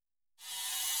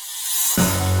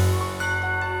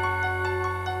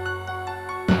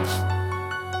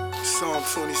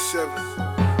27.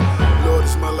 Lord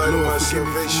is my light and my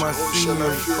salvation. Whom shall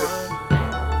I fear?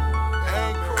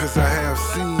 Cause I have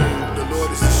seen The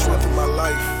Lord is the strength of my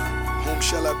life. Whom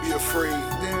shall I be afraid?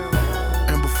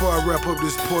 And before I wrap up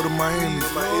this Port of Miami,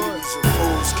 When my enemies and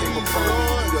foes came upon me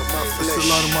to eat up my it's flesh, a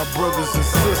lot of my brothers and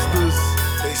sisters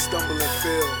they stumble and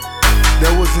fail.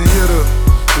 that wasn't here to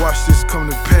watch this come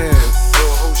to pass.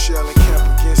 Though a host shall encamp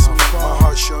against me, my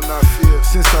heart shall not fear.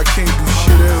 Since I can't do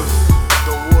shit else,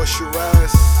 The war shall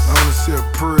rise. I wanna say a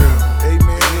prayer.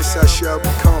 Amen. This I shall be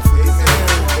confident.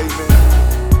 Amen.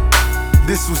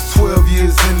 This was 12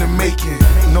 years in the making.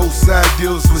 No side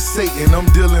deals with Satan, I'm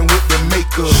dealing with the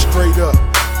maker. Straight up.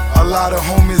 A lot of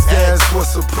homies ask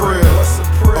what's a prayer.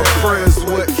 A prayer's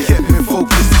what kept me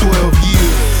focused 12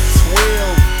 years.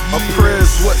 A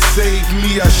prayer's what saved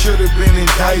me. I should've been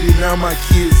indicted, now my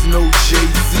kids know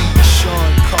Jay-Z,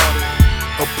 Sean Carter.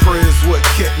 A prayer's what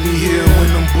kept me here when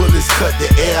them bullets cut the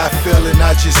air. I fell and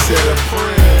I just said a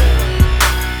prayer.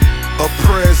 A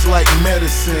prayer's like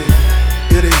medicine.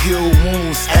 It'll heal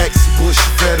wounds, ask Bush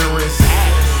veterans.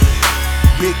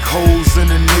 Big holes in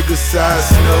a nigga side,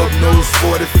 snub nose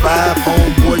 45.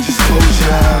 Homeboy, just close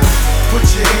your eyes. Put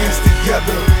your hands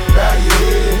together, bow your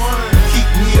heads. Keep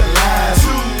me alive,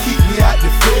 keep me out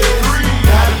the feds.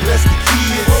 Gotta bless the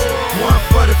kids, one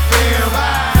for the fam,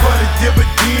 for the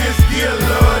dividends. Dear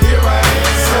Lord, here I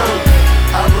am. So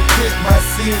I repent my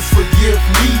sins, forgive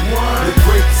me. The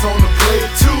grapes on the plate,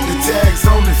 the tags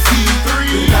on the feet.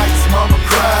 The nights mama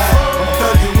cried, I'm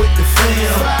thugging with the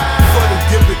fam. For the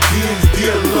dividends,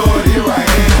 dear Lord, here I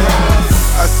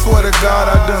am. I swear to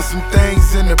God, I done some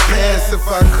things in the past. If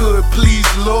I could, please,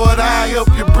 Lord, I help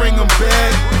you bring them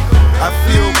back. I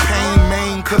feel pain,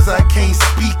 man, cause I can't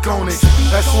speak on it.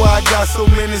 That's why I got so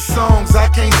many songs, I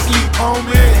can't sleep on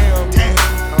it.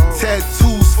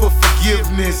 Tattoos for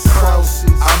forgiveness.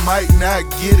 I might not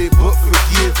get it, but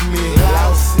forgive me.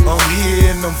 I'm here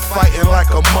and I'm fighting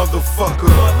like a motherfucker.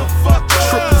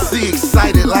 Triple C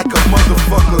excited like a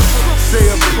motherfucker. Say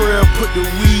a prayer, put the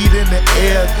weed in the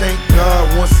air. Thank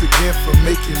God once again for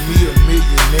making me a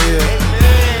millionaire.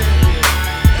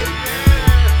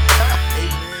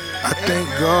 I thank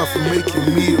God for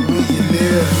making me a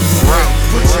millionaire.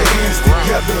 Put your hands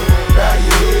together, bow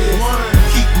your heads.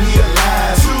 Keep me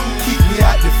alive, keep me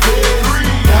out the feds.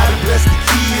 Gotta bless the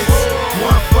kids,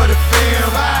 one for the fam,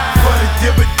 for the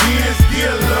dividends.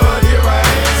 Dear Lord, here I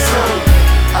am. So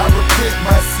I repent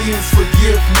my sins,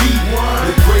 forgive me.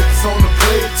 The grapes on the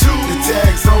plate, the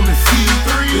tags on the feet.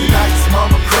 The nights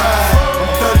mama cried, I'm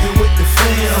thugging with the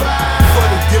fam, for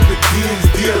the dividends.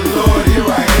 Dear Lord, here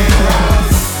I am.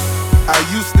 I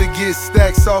used to get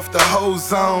stacks off the whole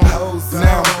zone.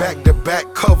 Now I'm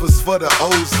back-to-back covers for the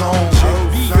ozone.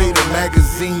 Fader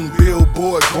magazine,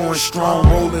 Billboard going strong.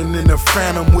 Rolling in the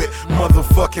Phantom with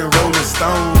motherfucking Rolling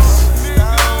Stones.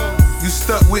 You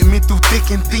stuck with me through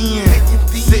thick and thin.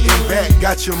 Sitting back,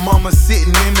 got your mama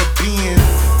sitting in the bin.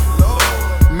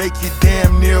 Make you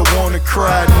damn near wanna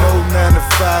cry. No 9 to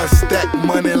 5, stack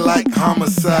money like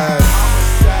homicide.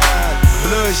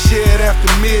 Bloodshed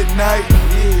after midnight.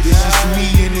 It's just me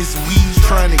and this weed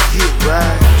trying to get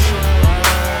right.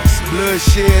 It's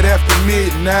bloodshed after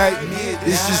midnight.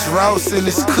 It's just Rouse and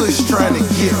this Kush trying to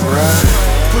get right.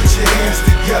 Put your hands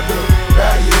together,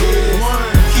 bow your head.